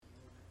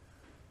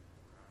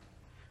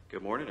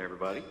Good morning,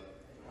 everybody.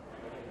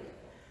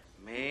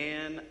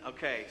 Man,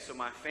 okay, so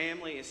my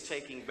family is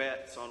taking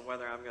bets on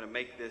whether I'm going to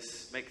make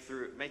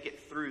it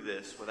through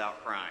this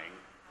without crying.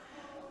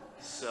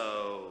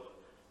 So,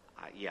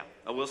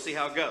 we'll see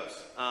how it goes.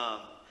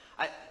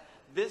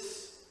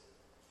 This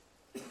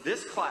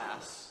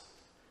class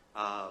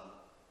of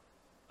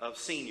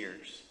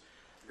seniors,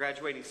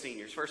 graduating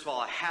seniors. First of all,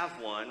 I have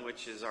one,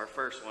 which is our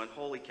first one.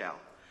 Holy cow!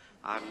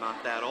 I'm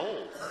not that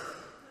old.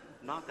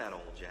 Not that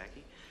old,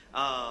 Jackie.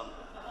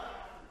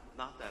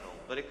 Not that old,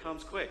 but it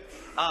comes quick.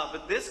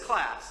 But this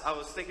class, I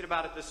was thinking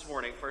about it this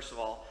morning, first of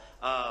all.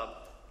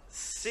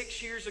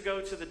 6 years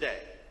ago to the day,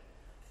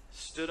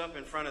 stood up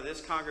in front of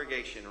this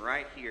congregation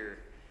right here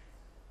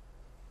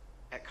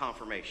at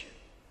confirmation.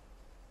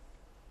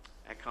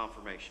 At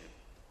confirmation.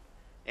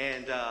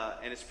 And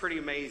it's pretty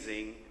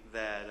amazing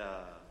that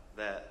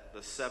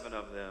the 7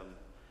 of them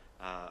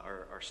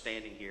are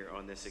standing here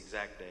on this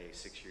exact day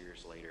 6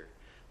 years later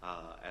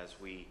as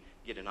we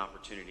get an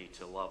opportunity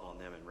to love on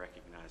them and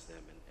recognize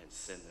them and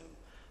send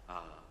them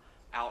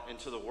out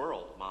into the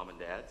world, mom and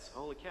dads.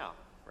 Holy cow,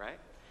 right?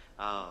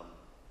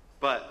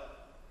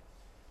 But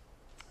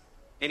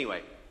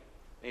anyway,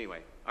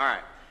 all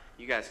right.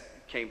 You guys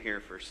came here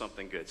for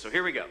something good. So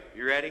here we go.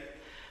 You ready?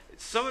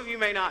 Some of you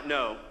may not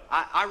know,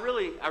 I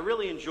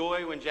really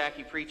enjoy when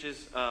Jackie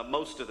preaches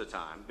most of the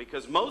time,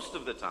 because most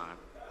of the time,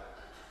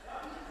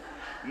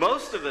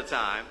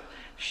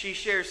 she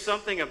shares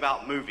something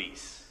about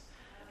movies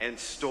and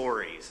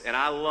stories. And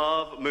I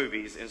love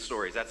movies and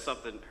stories. That's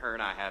something her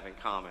and I have in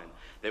common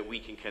that we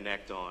can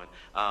connect on.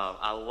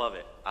 I love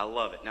it.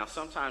 Now,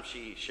 sometimes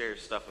she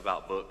shares stuff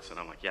about books, and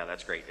I'm like, yeah,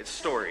 that's great. It's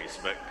stories,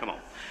 but come on.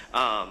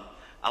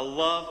 I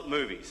love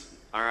movies,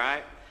 all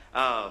right?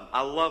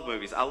 I love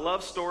movies. I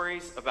love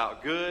stories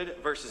about good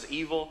versus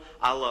evil.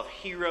 I love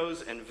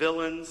heroes and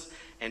villains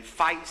and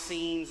fight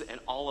scenes and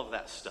all of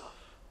that stuff,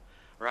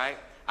 right?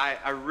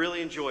 I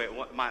really enjoy it.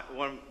 One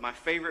of my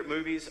favorite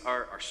movies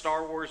are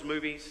Star Wars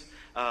movies,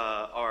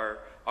 are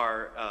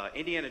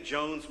Indiana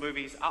Jones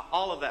movies,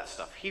 all of that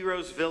stuff.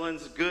 Heroes,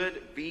 villains,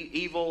 good,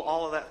 evil,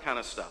 all of that kind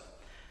of stuff.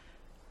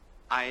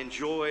 I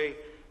enjoy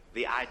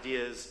the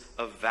ideas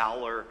of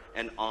valor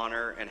and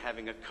honor and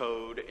having a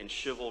code and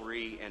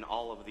chivalry and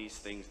all of these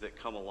things that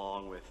come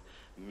along with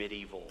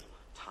medieval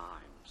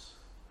times.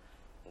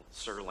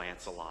 Sir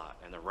Lancelot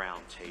and the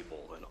Round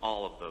Table and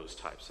all of those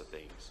types of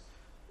things.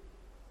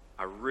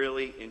 I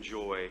really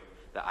enjoy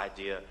the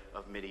idea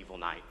of medieval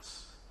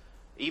knights.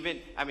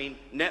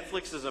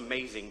 Netflix is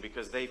amazing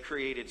because they've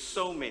created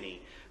so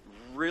many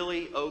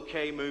really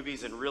okay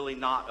movies and really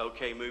not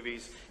okay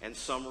movies and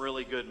some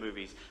really good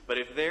movies. But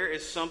if there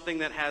is something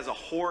that has a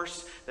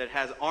horse that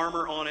has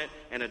armor on it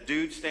and a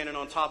dude standing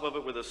on top of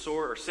it with a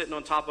sword or sitting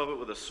on top of it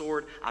with a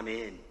sword, I'm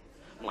in.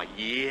 I'm like,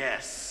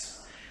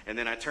 yes. And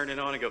then I turn it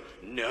on and go,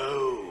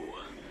 no.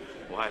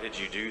 Why did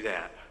you do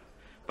that?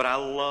 But I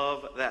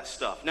love that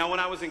stuff. Now, when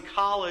I was in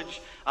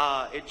college,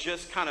 it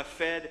just kind of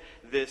fed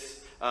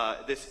this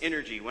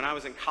energy. When I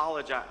was in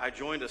college, I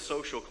joined a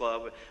social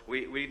club.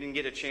 We didn't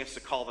get a chance to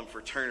call them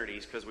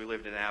fraternities because we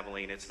lived in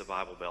Abilene. It's the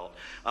Bible Belt.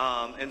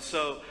 And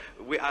so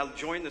I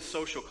joined the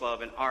social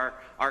club, and our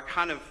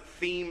kind of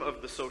theme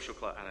of the social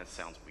club, and it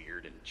sounds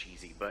weird and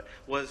cheesy, but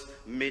was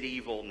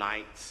medieval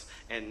knights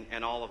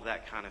and all of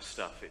that kind of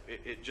stuff.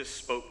 It just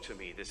spoke to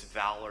me, this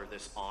valor,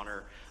 this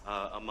honor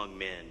among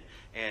men.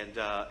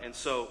 And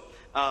so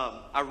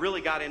I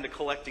really got into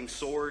collecting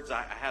swords.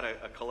 I had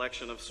a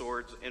collection of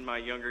swords in my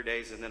younger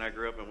days, and then I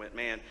grew up and went,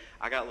 man,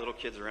 I got little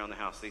kids around the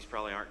house. These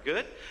probably aren't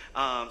good.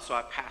 So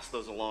I passed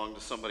those along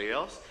to somebody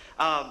else.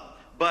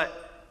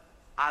 But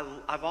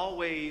I've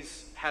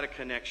always had a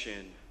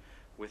connection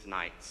with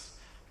knights.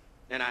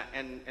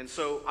 And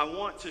so I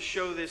want to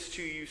show this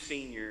to you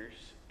seniors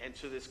and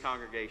to this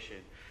congregation.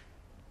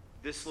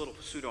 This little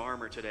suit of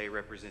armor today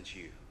represents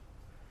you.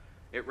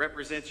 It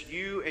represents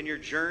you and your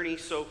journey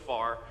so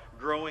far,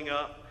 growing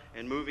up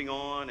and moving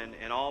on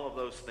and all of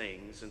those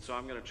things. And so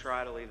I'm going to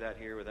try to leave that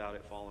here without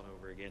it falling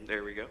over again.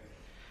 There we go.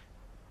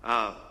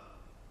 But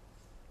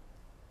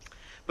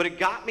it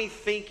got me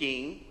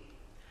thinking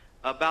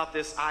about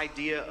this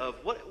idea of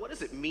what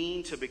does it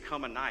mean to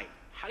become a knight?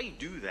 How do you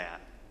do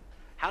that?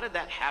 How did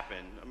that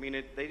happen?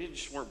 They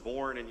just weren't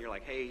born and you're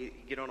like, hey,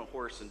 get on a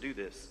horse and do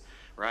this,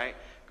 right?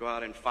 Go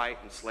out and fight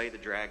and slay the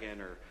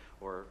dragon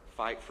or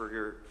fight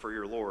for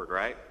your Lord,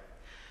 right?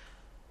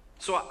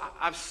 So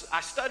I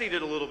studied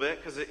it a little bit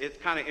because it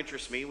kind of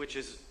interests me, which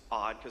is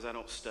odd because I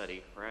don't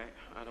study, right?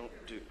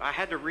 I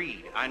had to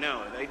read. I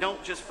know. They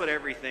don't just put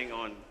everything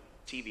on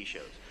TV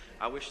shows.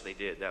 I wish they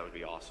did. That would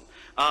be awesome.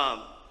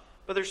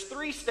 But there's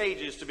 3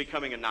 stages to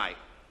becoming a knight,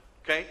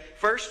 okay?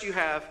 First, you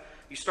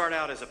start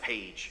out as a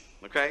page,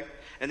 okay?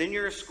 And then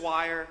you're a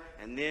squire,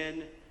 and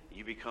then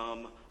you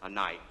become a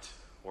knight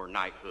or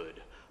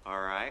knighthood,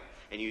 all right?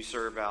 And you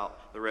serve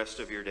out the rest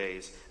of your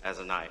days as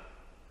a knight.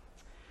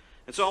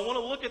 And so I want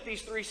to look at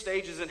these 3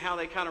 stages and how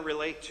they kind of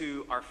relate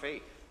to our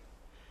faith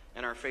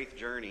and our faith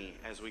journey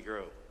as we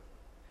grow.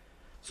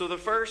 So the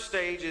first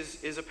stage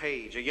is a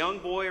page. A young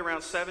boy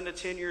around 7 to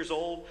 10 years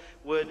old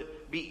would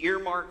be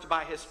earmarked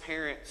by his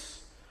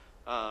parents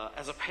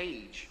as a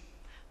page,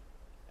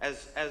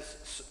 as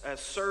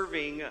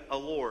serving a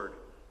lord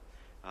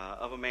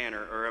of a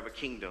manor or of a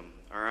kingdom,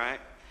 all right?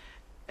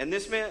 And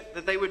this meant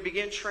that they would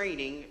begin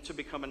training to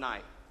become a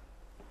knight.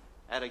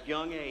 At a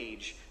young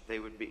age, they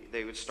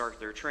would start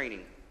their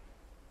training.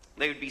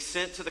 They would be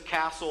sent to the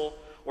castle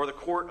or the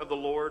court of the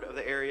lord of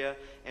the area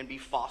and be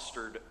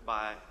fostered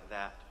by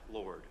that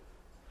lord.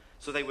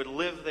 So they would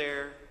live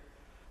there.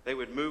 They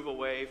would move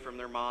away from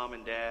their mom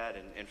and dad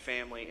and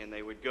family, and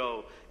they would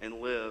go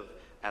and live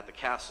at the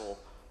castle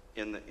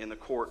in the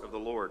court of the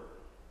Lord.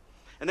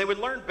 And they would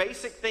learn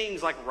basic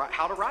things like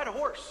how to ride a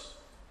horse,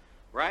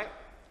 right?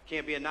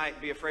 Can't be a knight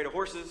and be afraid of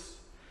horses.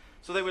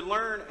 So they would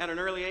learn at an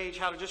early age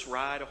how to just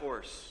ride a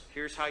horse.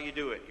 Here's how you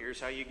do it.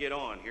 Here's how you get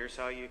on.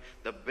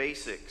 The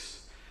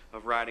basics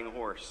of riding a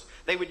horse.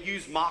 They would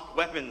use mock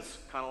weapons,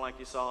 kind of like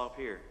you saw up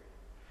here,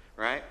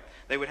 right?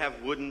 They would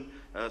have wooden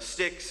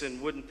sticks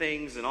and wooden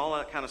things and all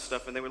that kind of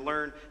stuff, and they would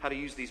learn how to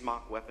use these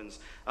mock weapons.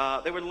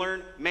 They would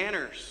learn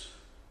manners,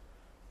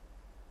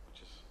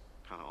 which is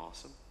kind of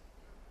awesome.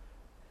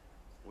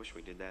 Wish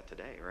we did that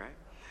today, right?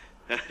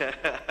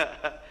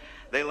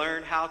 They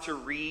learned how to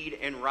read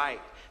and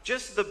write.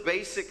 Just the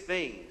basic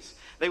things.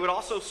 They would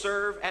also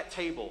serve at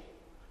table.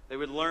 They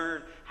would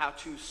learn how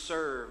to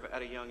serve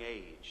at a young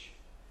age.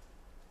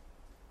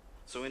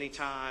 So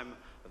anytime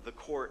the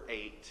court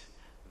ate,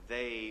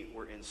 they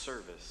were in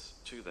service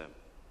to them.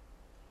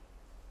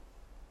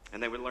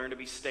 And they would learn to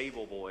be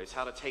stable boys,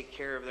 how to take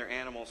care of their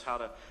animals, how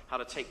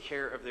to take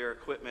care of their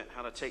equipment,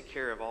 how to take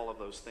care of all of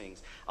those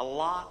things. A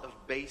lot of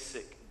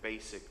basic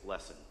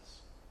lessons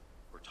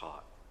were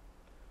taught.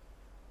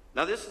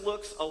 Now this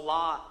looks a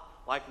lot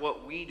like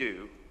what we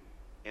do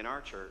in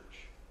our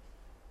church,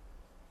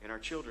 in our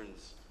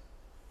children's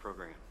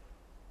program,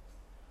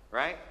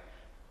 right?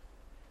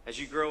 As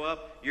you grow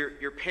up,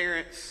 your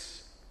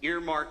parents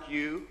earmark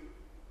you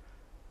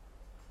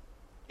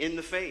in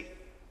the faith.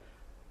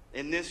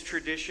 In this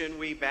tradition,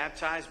 we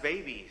baptize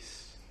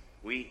babies.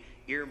 We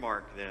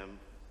earmark them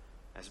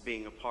as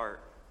being a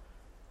part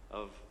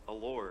of a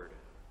Lord,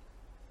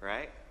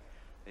 right?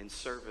 In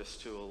service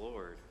to a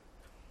Lord.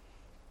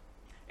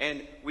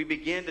 And we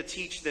begin to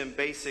teach them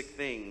basic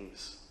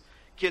things.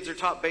 Kids are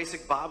taught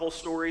basic Bible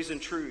stories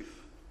and truth,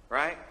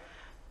 right?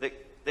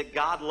 That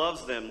God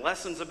loves them.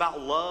 Lessons about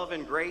love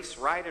and grace,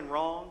 right and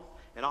wrong,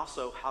 and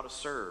also how to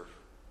serve.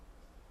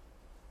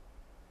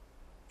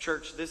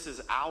 Church, this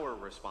is our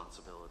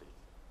responsibility.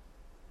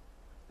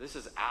 This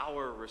is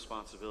our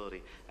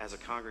responsibility as a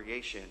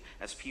congregation,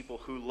 as people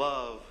who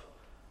love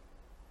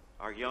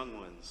our young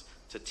ones,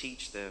 to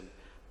teach them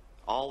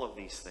all of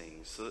these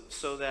things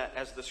so that,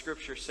 as the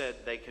scripture said,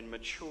 they can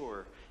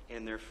mature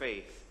in their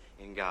faith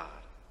in God.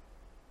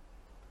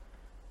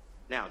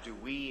 Now, do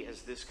we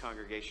as this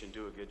congregation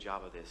do a good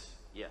job of this?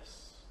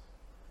 Yes.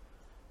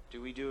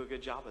 Do we do a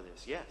good job of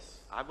this? Yes,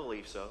 I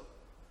believe so.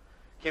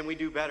 Can we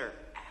do better?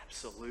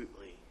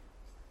 Absolutely.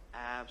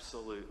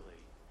 Absolutely.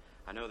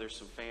 I know there's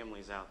some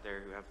families out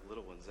there who have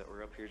little ones that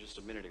were up here just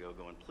a minute ago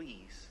going,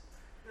 please,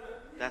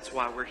 that's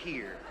why we're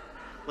here.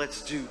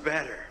 Let's do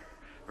better,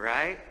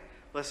 right?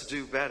 Let's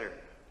do better.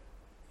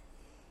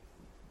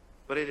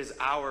 But it is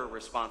our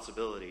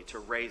responsibility to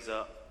raise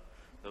up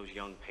those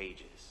young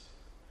pages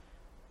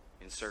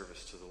in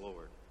service to the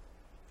Lord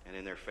and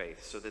in their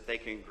faith so that they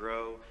can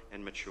grow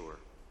and mature.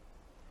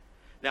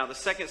 Now, the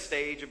second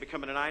stage of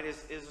becoming a knight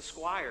is a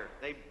squire.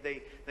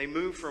 They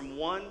move from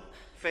one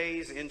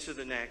phase into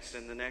the next,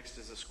 and the next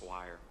is a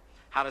squire.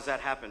 How does that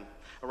happen?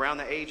 Around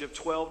the age of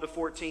 12 to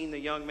 14, the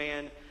young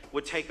man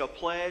would take a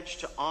pledge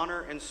to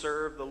honor and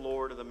serve the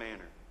Lord of the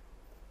manor.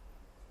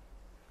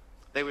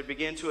 They would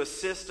begin to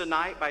assist a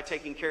knight by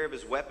taking care of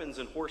his weapons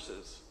and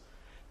horses.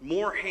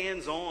 More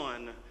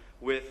hands-on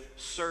with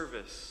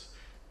service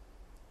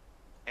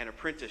and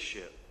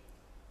apprenticeship.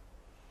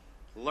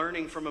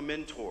 Learning from a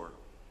mentor.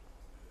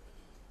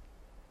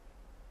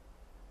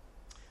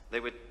 They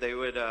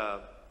would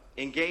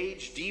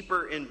engage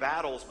deeper in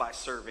battles by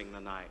serving the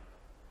knight.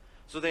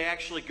 So they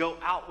actually go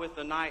out with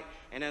the knight,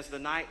 and as the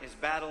knight is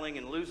battling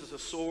and loses a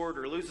sword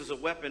or loses a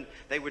weapon,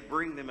 they would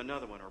bring them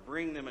another one, or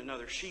bring them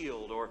another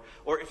shield, or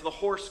if the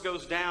horse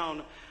goes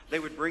down, they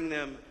would bring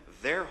them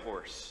their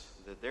horse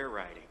that they're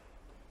riding.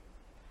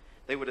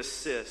 They would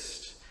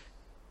assist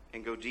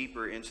and go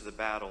deeper into the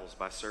battles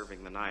by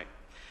serving the knight.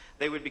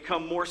 They would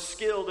become more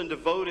skilled and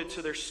devoted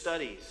to their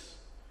studies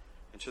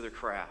and to their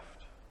craft,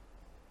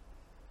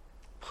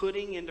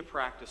 putting into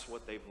practice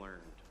what they've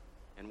learned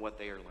and what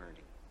they are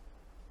learning.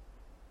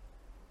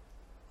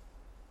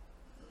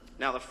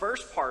 Now, the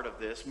first part of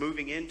this,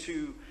 moving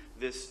into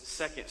this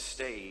second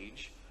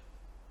stage,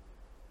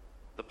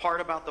 the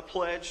part about the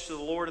pledge to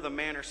the Lord of the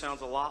manor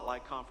sounds a lot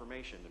like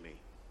confirmation to me.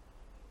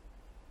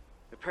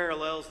 It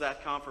parallels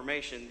that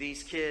confirmation.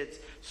 These kids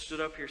stood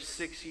up here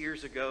 6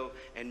 years ago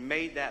and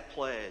made that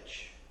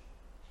pledge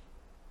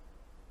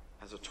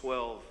as a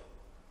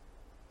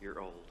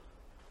 12-year-old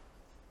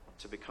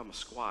to become a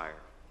squire.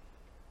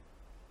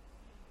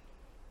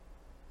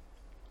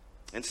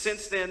 And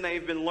since then,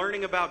 they've been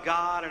learning about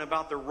God and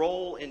about their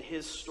role in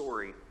His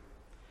story.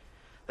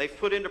 They've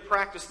put into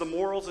practice the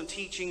morals and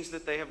teachings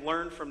that they have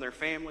learned from their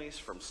families,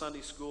 from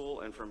Sunday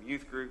school, and from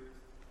youth group.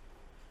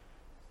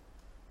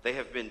 They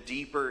have been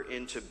deeper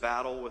into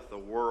battle with the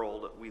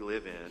world we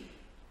live in,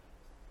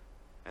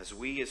 as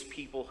we as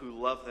people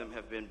who love them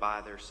have been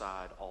by their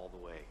side all the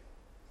way.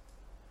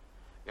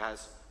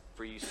 Guys,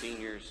 for you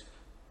seniors,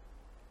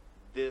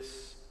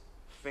 this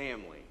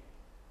family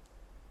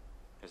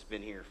has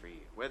been here for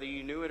you. Whether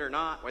you knew it or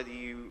not, whether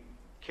you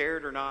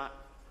cared or not,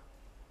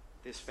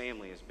 this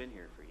family has been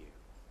here for you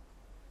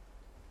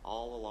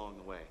all along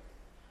the way.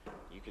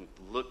 You can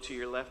look to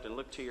your left and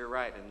look to your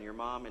right, and your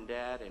mom and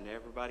dad and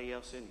everybody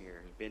else in here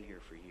has been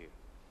here for you.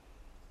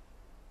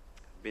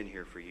 Been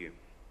here for you.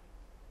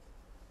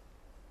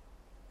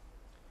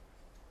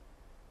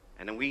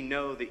 And we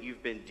know that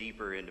you've been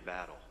deeper into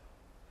battle.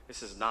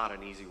 This is not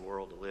an easy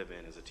world to live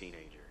in as a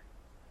teenager.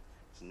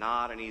 It's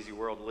not an easy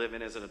world to live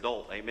in as an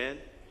adult. Amen? Amen.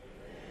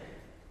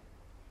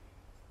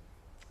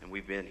 And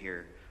we've been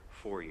here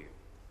for you.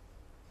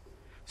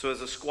 So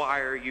as a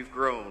Squire, you've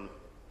grown.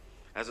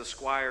 As a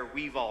Squire,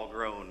 we've all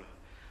grown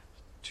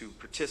to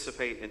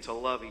participate and to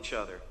love each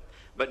other.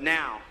 But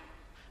now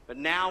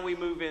we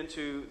move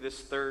into this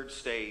third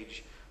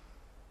stage,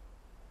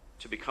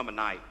 to become a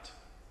knight.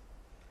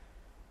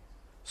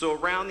 So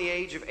around the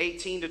age of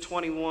 18 to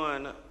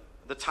 21,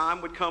 the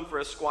time would come for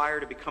a Squire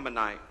to become a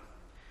knight.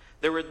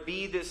 There would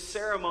be this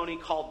ceremony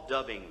called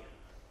dubbing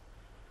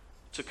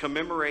to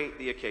commemorate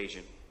the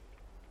occasion.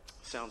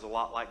 Sounds a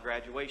lot like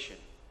graduation,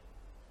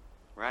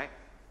 right?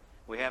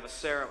 We have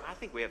I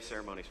think we have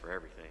ceremonies for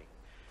everything.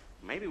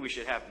 Maybe we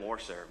should have more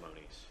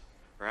ceremonies,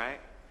 right?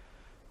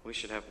 We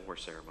should have more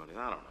ceremonies.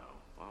 I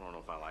don't know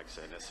if I like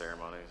saying that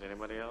ceremonies.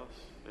 Anybody else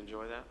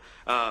enjoy that?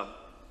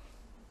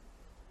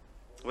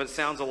 But it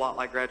sounds a lot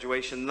like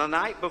graduation. The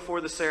night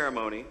before the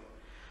ceremony,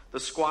 the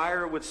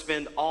Squire would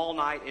spend all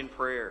night in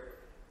prayer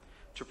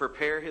to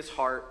prepare his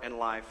heart and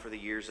life for the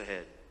years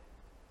ahead.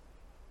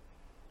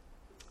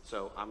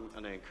 So I'm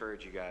going to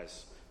encourage you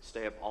guys,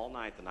 stay up all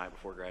night the night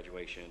before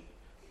graduation,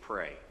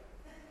 pray.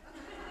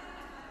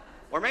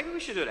 Or maybe we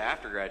should do it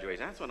after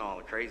graduation. That's when all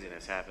the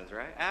craziness happens,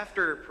 right?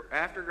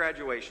 After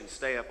graduation,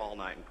 stay up all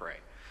night and pray.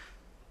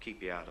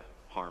 Keep you out of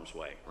harm's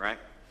way, right?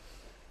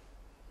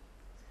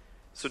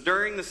 So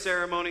during the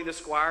ceremony, the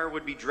Squire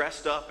would be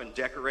dressed up and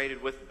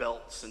decorated with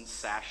belts and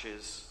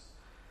sashes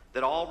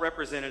that all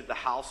represented the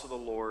house of the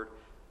Lord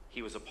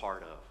he was a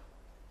part of.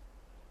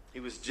 He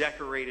was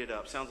decorated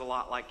up. Sounds a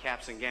lot like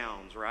caps and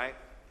gowns, right?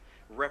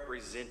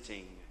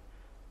 Representing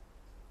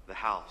the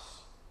house.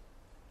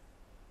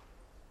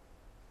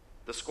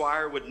 The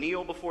Squire would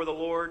kneel before the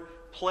Lord,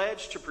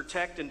 pledge to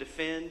protect and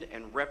defend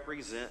and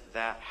represent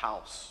that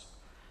house.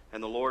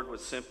 And the Lord would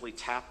simply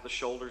tap the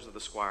shoulders of the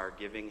Squire,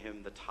 giving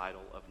him the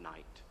title of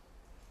knight.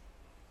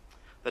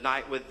 The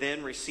knight would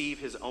then receive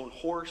his own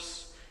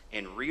horse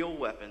and real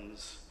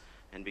weapons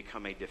and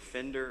become a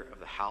defender of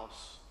the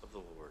house of the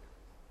Lord.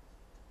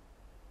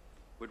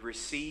 Would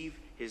receive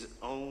his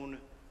own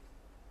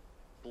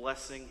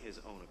blessing, his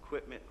own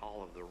equipment,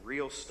 all of the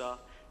real stuff,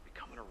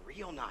 becoming a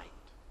real knight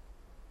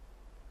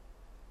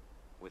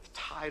with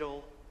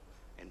title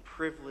and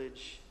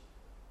privilege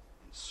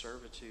and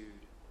servitude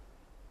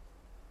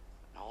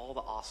and all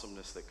the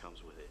awesomeness that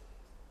comes with it.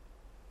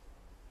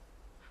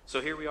 So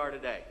here we are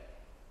today,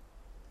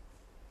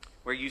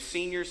 where you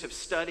seniors have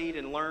studied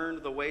and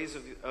learned the ways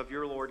of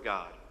your Lord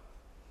God.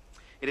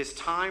 It is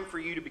time for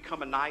you to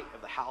become a knight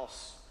of the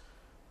house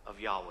of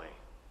Yahweh,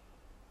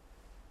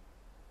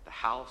 the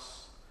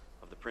house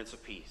of the Prince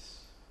of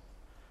Peace,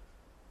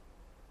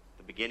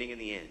 the beginning and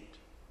the end,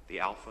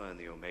 the Alpha and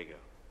the Omega,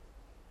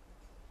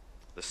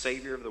 the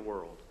Savior of the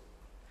world,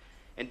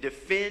 and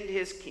defend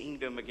his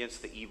kingdom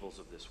against the evils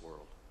of this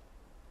world.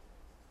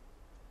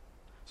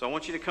 So I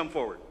want you to come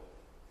forward.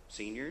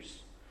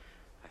 Seniors,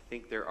 I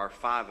think there are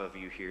 5 of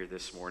you here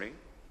this morning.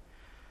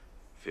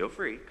 Feel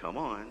free, come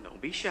on, don't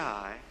be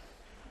shy.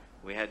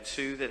 We had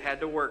 2 that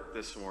had to work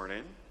this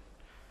morning.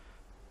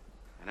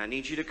 And I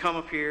need you to come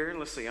up here.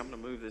 Let's see, I'm going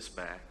to move this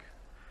back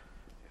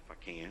if I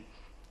can.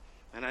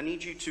 And I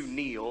need you to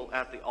kneel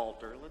at the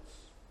altar. Let's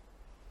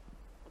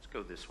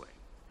go this way.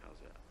 How's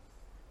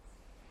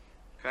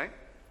that? Okay?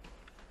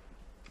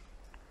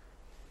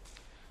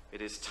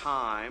 It is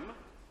time.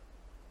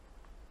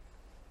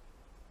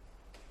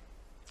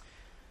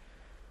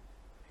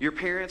 Your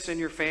parents and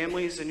your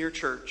families and your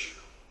church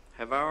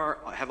have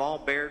all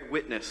bared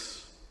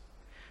witness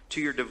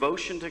to your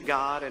devotion to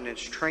God and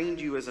has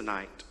trained you as a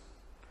knight.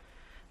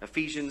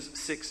 Ephesians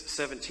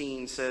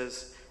 6:17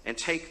 says, "And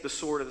take the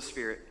sword of the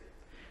Spirit,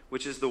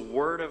 which is the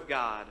word of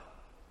God."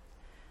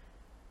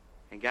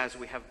 And guys,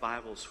 we have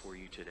Bibles for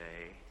you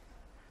today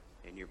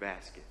in your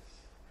baskets.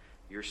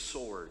 Your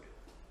sword.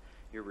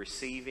 You're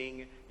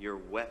receiving your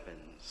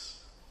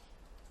weapons.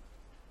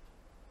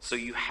 So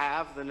you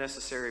have the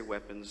necessary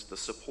weapons, the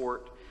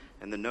support,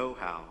 and the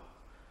know-how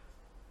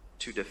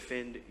to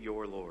defend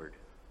your Lord.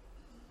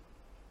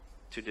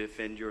 To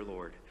defend your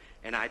Lord.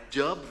 And I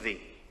dub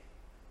thee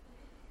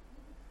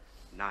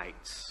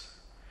knights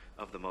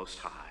of the Most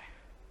High,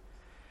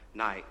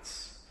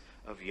 knights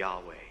of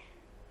Yahweh,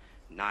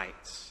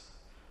 knights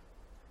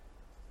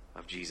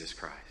of Jesus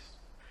Christ.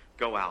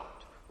 Go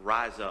out,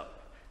 rise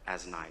up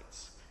as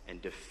knights,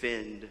 and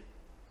defend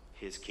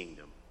his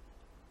kingdom,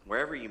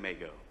 wherever you may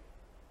go,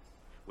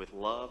 with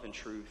love and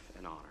truth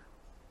and honor.